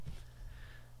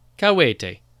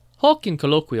Cavete, hoc in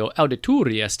colloquio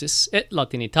audituri estis et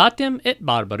latinitatem et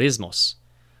barbarismos.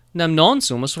 Nam non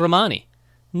sumus Romani,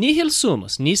 nihil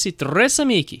sumus nisi tres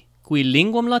amici, qui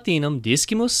linguam Latinum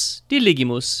discimus,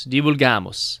 diligimus,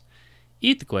 divulgamus.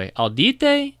 Itque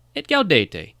audite et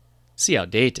gaudete, si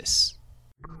audetis.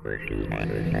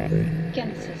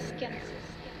 Genesis.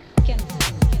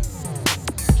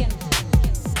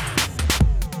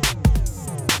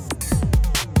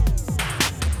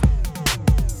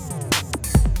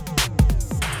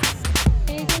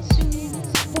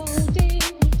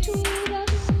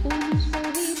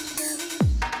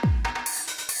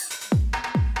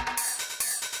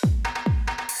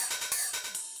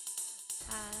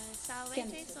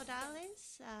 Salve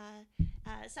sodales,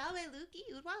 salve Luci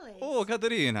udvales. Oh,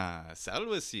 Caterina,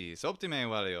 salvesi, optime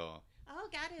valeo. Oh,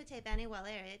 gaudio te bene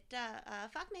valerit,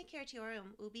 fac me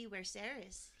certiorum ubi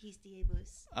verseris his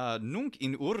diebus. Nunc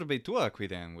in urbe tua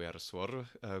quidem versor,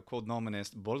 quod nomen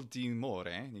est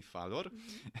Baltimore, ni fallor,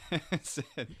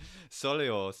 sed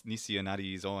soleo nisi in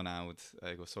Arizona ut,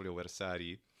 ego soleo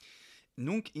versari,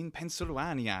 nunc in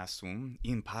Pennsylvania sum,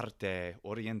 in parte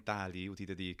orientali,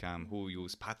 utite dicam,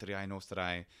 huius patriae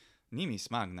nostrae, nimis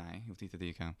magnae, utite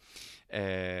dicam,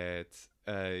 et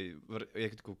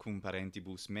cum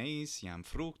parentibus meis, iam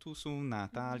fructus sum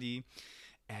natali,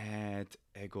 et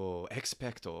ego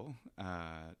expecto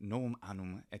novum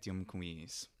annum etiam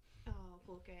cuiis. Oh,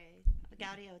 pulchre,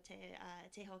 gaudio te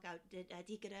hoc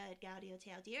dicere et gaudio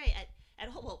te audire, et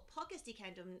well, pocus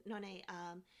dicendum nonne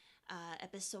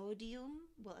episodum,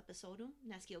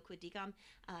 nascio quid dicam,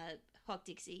 hoc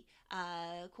dixi,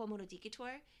 quomodo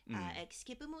dicitur,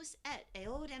 excipimus et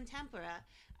eodem tempora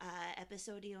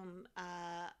episodium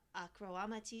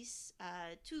acroamatis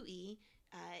tui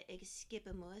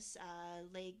excipimus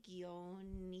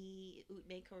legioni ut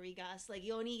me corrigas,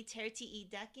 legioni tertii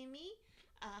decimi,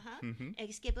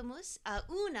 excipimus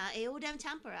una eodem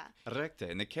tempora.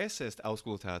 Recte, neces est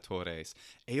auscultatores,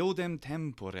 eodem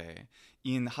tempore,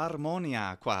 in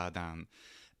harmonia quadam,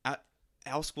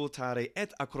 auscultare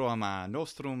et acroama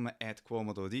nostrum et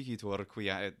quomodo dicitur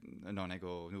quia et non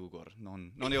ego nugor, non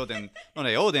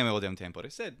eodem tempore,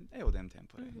 sed eodem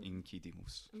tempore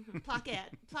incidimus.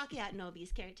 Placeat nobis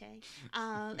certe.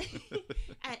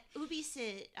 Et ubi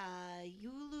sit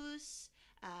Iulus,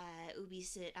 ubi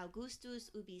sit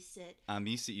Augustus, ubi sit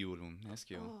Misi Iulum,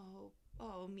 nescio.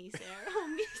 Oh, miser,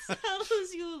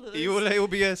 salus Iulus. Iule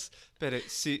ubi est, pere,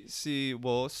 si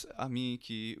vos,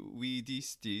 amici,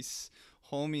 vidistis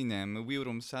hominem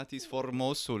virum satis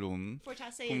formosulum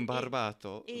Fortasse cum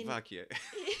barbato vacie.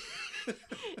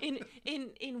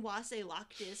 in vase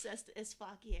lactis est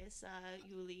facies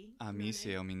Iuli.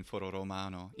 Amiseum in foro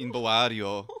Romano, in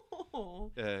Boario.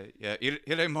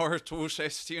 Ille mortus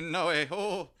est in noe,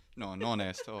 no, non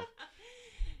est,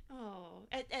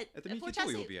 Et amici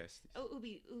tui ubi est?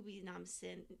 Ubi nam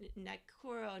sin nec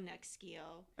curo nec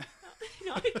scio.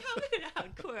 No, come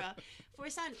out curo.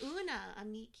 Forsan una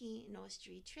amici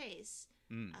nostri tres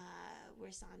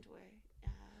versantur.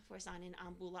 Forsan in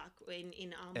ambulacro,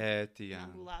 in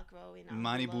ambulacro, in ambulo.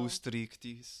 Manibus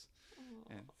strictis.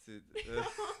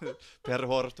 Per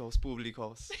hortos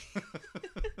publicos.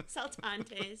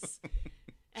 Saltantes.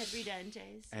 Et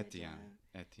ridentes.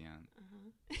 Etiam.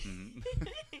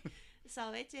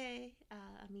 Salvete,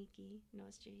 amici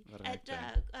nostri.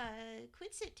 Recte. Et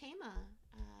quid sit tema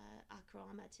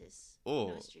acroamatis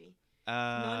nostri?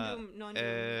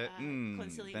 Nondum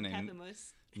consilium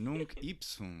capimus. Nunc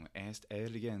ipsum est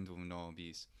eligendum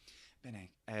nobis.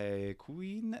 Bene,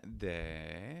 quin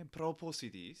de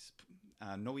propositis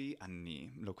noi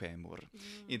anni locemur.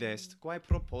 Id est, quae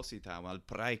proposita vel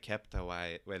praecepta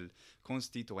vel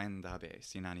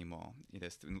constituendabes in animo, id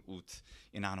est ut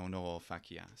in anno novo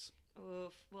facias.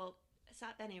 Well,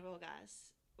 sat bene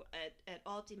rogas, et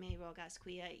ultime rogas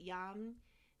quia iam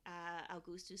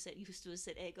Augustus et Justus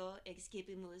et ego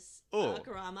excipimus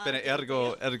acroama. Bene,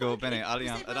 ergo, bene,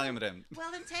 aliam rem.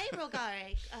 Well, in te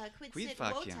rogare, quid sit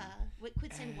faciam? vota,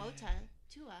 quid sit vota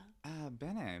tua?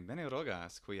 Bene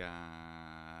rogas,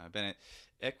 quia, bene,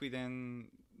 equidem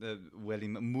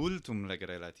velim multum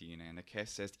legere Latine,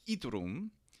 neces est iterum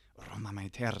Romam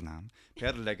aeternam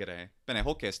per legere. Bene,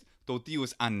 hoc est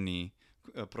totius anni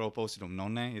propositum,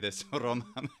 nonne? Id est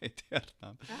Romam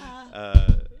aeternam.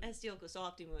 Est iocus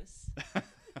optimus.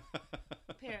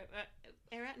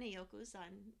 Erat ne iocus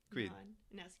an Quid?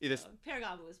 Id est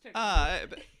Pergamus.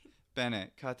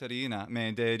 Bene, Caterina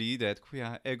me deridet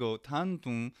quia ego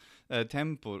tantum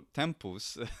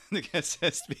tempus neces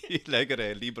est vi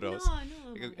legere libros.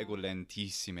 No. Ego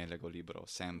lentissime lego libro,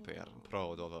 semper,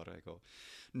 pro dolor ego.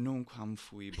 Nunquam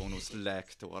fui bonus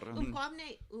lector.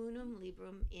 Quamne unum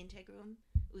librum integrum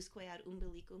usque ad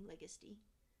umbilicum legisti.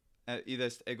 Id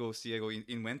est ego si ego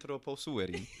inventro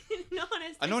possueri. Non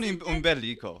est Non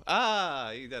umbellico.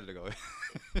 Idelico.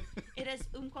 It is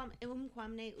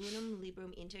umquamne unum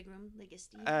librum integrum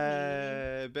legisti.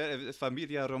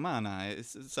 Familia Romana,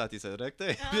 satis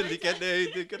recte, Oh, licet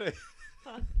dicere.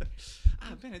 Fuck.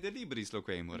 Bene, de libris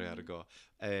loquemur ergo.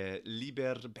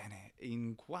 Liber, bene,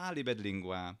 in qualibet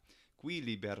lingua, qui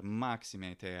liber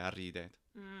maxime te arridet?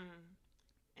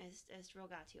 Est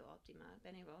rogatio optima,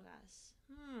 bene rogas.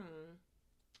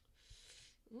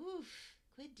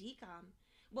 Quid dicam?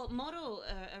 Well, modo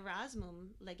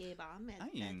Erasmum legebam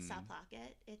et sa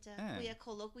placet, et quia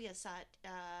colloquia sat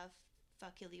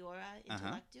faciliora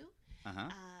intellectu.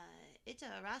 Et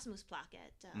Erasmus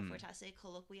placet, fortasse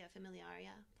colloquia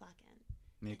familiaria placent.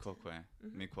 Mi quoque,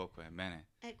 bene.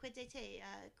 Et quid de te,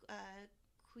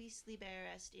 quis liber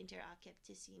est inter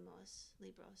acceptissimos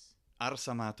libros? Ars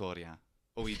amatoria,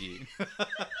 oidi.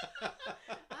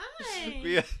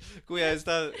 Ai! Quia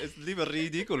est liber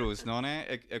ridiculus, nonne?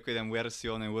 Quidem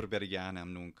versione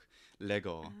urberianam nunc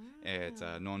lego, et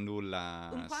non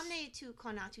nulla... Quamne tu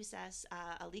conatus es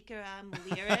alicera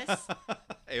mulieris?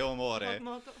 Eo more.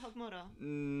 Hoc modo.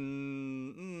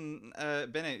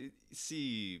 Bene,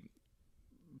 si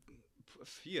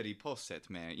fieri posset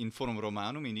me in forum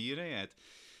Romanum inire et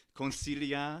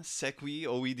consilia sequi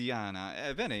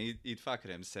Ovidiana. Bene, id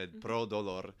facrem, sed pro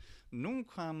dolor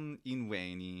nunquam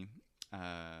inveni,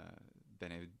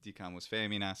 bene, dicamus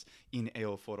feminas, in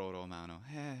eo foro Romano.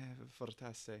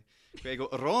 Fortasse. Ego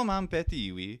Romam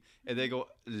petivi, ed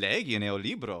ego legi in eo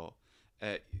libro.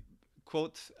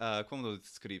 Quod, quomodo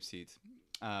scripsit?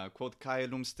 Quod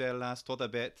caelum stellas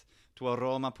totabet tua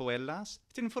Roma poellas?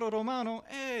 Et in foro Romano,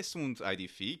 sunt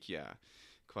aedificia,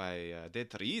 quae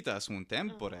detrita sunt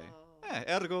tempore.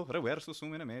 Ergo reversus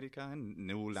sum in America,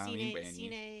 nulla inveni.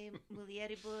 Sine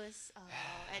mulieribus,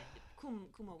 et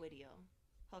cum Ovidio,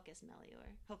 hoc est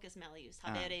melius,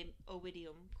 habere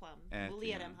Ovidium quam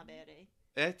mulierem habere.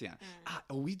 Etiam.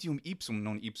 Ovidium ipsum,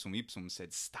 non ipsum,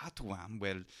 sed statuam,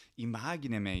 vel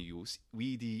imaginem eius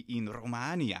vidi in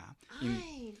Romania.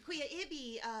 Quia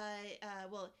ibi,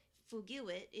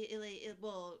 fugiuit,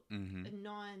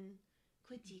 non,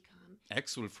 quid dicam?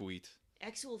 Exul fuit.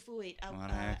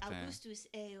 Augustus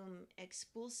eum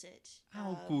expulsit.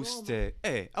 Auguste,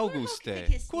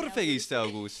 cur fegiste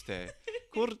Auguste?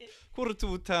 Cur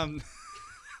tutam...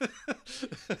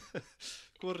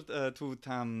 Cur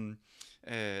tutam...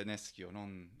 Nescio,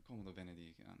 non... Commodo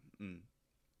benedicam?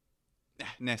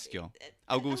 Nescio.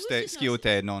 Auguste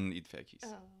sciute non id fecis.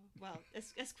 Well,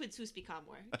 es quid sus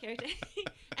bicamur, certe.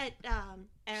 Et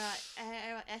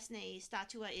esne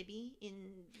statua ibi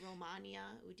in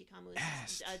Romania udicamus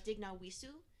digna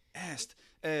visu? Est.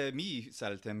 Mi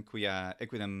saltem quia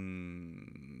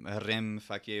equidem rem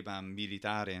facebam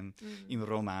militarem in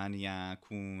Romania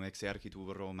cum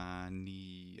exercitu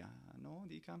Romania, no,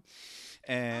 dicam?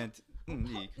 Et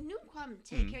nunquam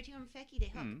te certium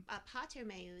fecide hoc pater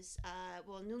meus,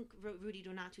 nunc rudi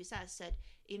donatus est, sed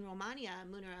in Romania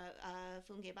munera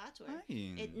fungebatur.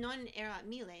 Et non erat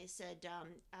mille, sed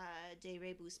de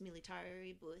rebus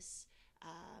militaribus,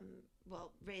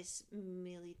 res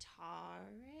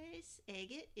militares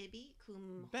egit ibi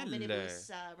cum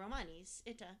hominibus Romanis,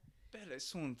 ita. Belle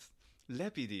sunt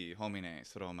lepidi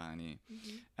homines Romani.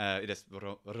 Id est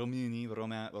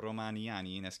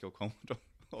Romaniani, nescio commodo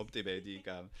optime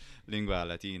dicam lingua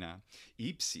latina.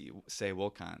 Ipsi se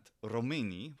vocant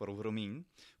Romini, Romin,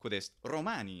 quod est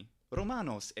Romani,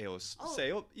 Romanos eos,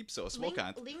 se ipsos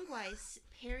vocant. Linguae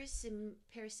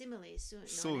persimiles sunt,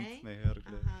 Sunt, me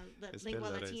lingua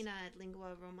latina et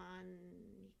lingua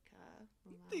romanica.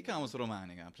 Dicamus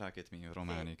romanica, placet mi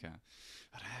romanica.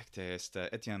 Recte est,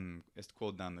 etiam est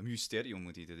quodam mysterium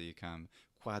utite dicam,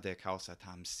 quade causa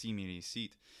tam simili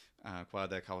sit,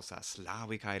 quade causa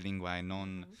Slavicae linguae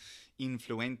non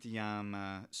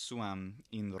influentiam suam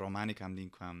in romanicam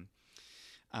linguam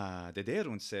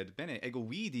dederunt, sed bene, ego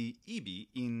vidi ibi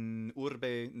in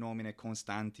urbe nomine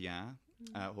Constantia,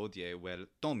 hodie vel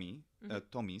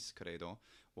Tomis, credo,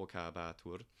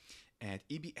 vocabatur, et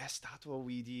ibi est statua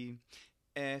vidi,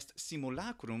 est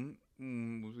simulacrum,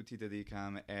 utite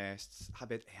dicam,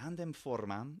 habet eandem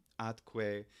formam,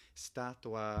 atque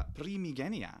statua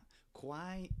primigenia,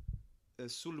 quae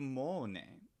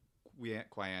sulmone,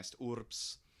 quae est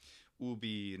urbs,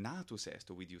 ubi natus est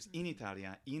Ovidius in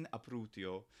Italia, in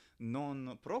Aprutio,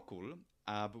 non procul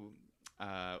ab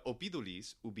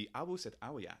Opidulis, ubi abus et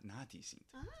auia nati sint.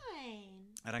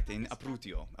 Recte in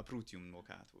Aprutium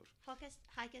vocatur.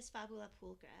 Haec est fabula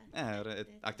pulchra.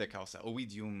 Acte causa,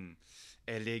 Ovidium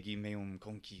elegi meum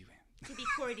concive. To be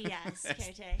cordias,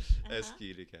 certe.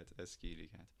 Escilicat.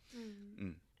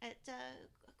 Et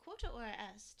quota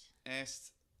ora est?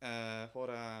 Est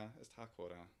hora, est hac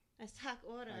hora. Est hac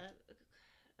ora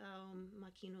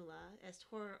machinula, est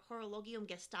horologium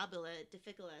gestabile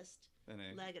difficile est.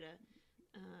 Bene. Legere.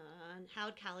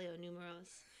 Haud calio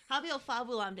numeros. Habeo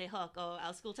fabulam de hoc, o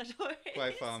auscultatores.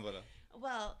 Quae fambula?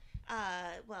 Well,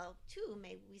 tu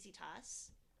me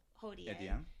visitas hodie.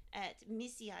 Etiam. Et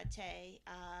missiate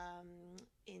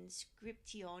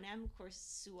inscriptionem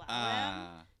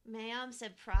cursualem meam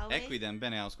sed prave. Equidem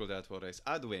bene auscultatores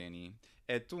adveni,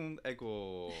 et tum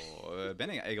ego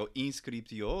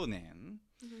inscriptionem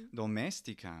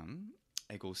domesticam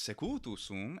ego secutus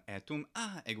sum, et tum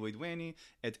ego adveni,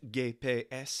 et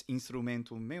GPS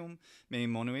instrumentum meum me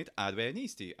monuit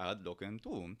advenisti ad locem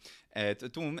tuum, et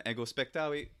tum ego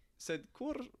spectavi, sed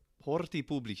cur horti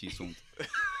publici sunt?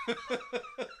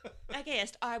 Ege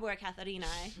est arbor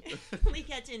Catharinae,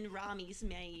 licet in ramis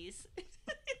meis.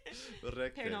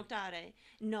 Recte. Per noctare.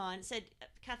 Non, sed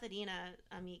Catharina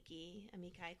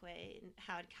amicaeque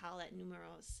haud calet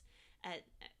numeros, et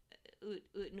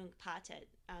ut nunc patet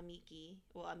amici,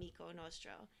 o amico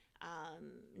nostro,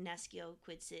 nescio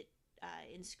quid sit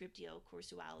inscriptio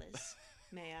cursualis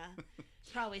mea,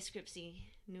 prave scripsi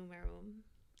numerum.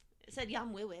 Sed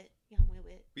jam vivit.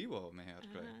 Vivo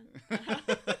meherque.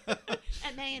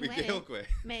 Et me Vigelque.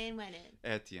 Me invenit.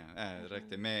 Etiam,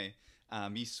 recte, me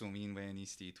missum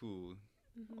invenisti tu.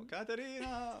 O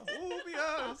Caterina,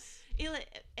 ubias!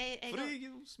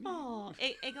 Frigius mi.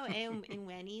 Ego eum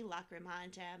inveni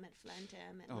lacrimantem et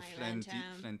flentem et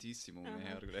mailantem. Flentissimo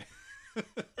meherque.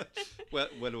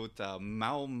 Velut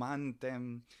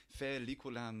maumantem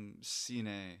feliculam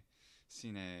sine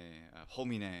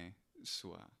homine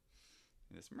sua.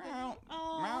 It's meow,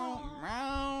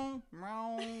 meow,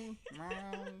 meow,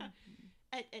 meow.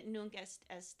 Et nunc est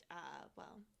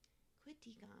quid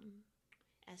digam?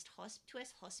 Tu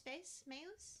es hospes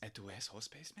meus? Et tu es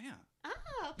hospes mea?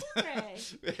 Pure.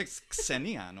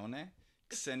 Xenia, non è?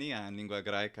 Xenia in lingua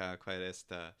graeca, quae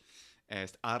est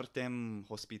artem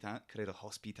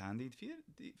hospitandi,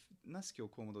 nascio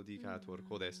commodo dicatur,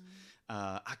 quod est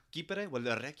accipere,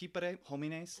 recipere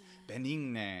homines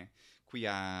benigne,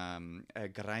 quia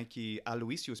Graeci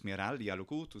Aloysius Miraldi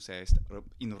allocutus est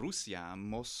in Russia,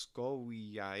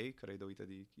 Moscoviae, credo ita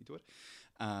dicitur,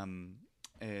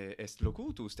 est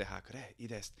locutus de hac re,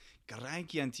 id est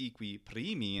Graeci antiqui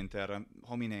primi inter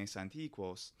homines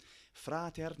antiquos,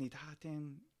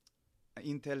 fraternitatem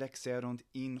intellexerunt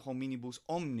in hominibus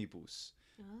omnibus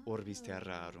orbis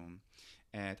terrarum,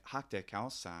 et hacte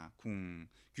causa cum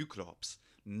Cyclops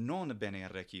non bene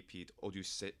recipit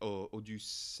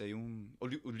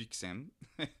Ulyxem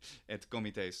et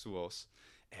comite suos,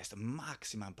 est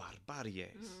maxima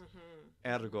barbaries.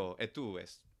 Ergo, et tu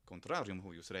est contrarium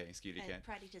huius re, scilice. Et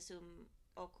praditus sum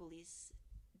oculis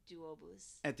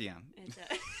duobus. Etiam.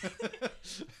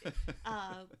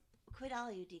 Quid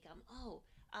aliu digam?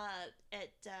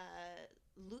 Et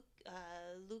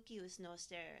Lucius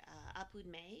noster apud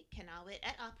me cenavit,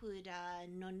 et apud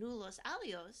nonnullos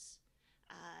alios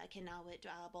cenavit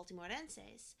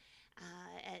Baltimorenses,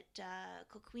 et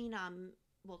coquina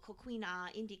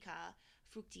indica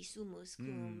fructi sumus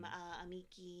cum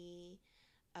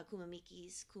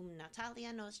amicis, cum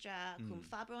Natalia nostra, cum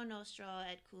Fabro nostro,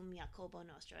 et cum Jacobo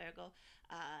nostro. Ergo,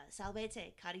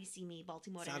 salvete, carissimi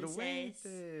Baltimorenses.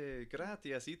 Salvete,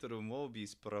 gratias iterum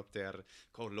vobis propter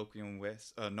colloquium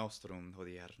nostrum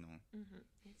hodierno.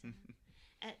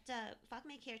 Et fac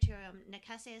me certurum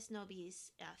necaseis nobis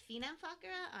finem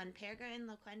facere an perger in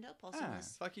loquendo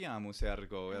possumus. Faciamus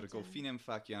ergo finem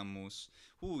faciamus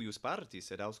huius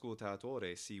partis et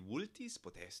auscultatore si vultis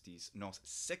potestis nos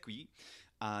sequi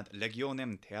ad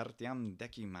legionem tertiam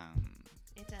decimam.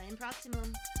 Et in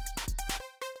proximum.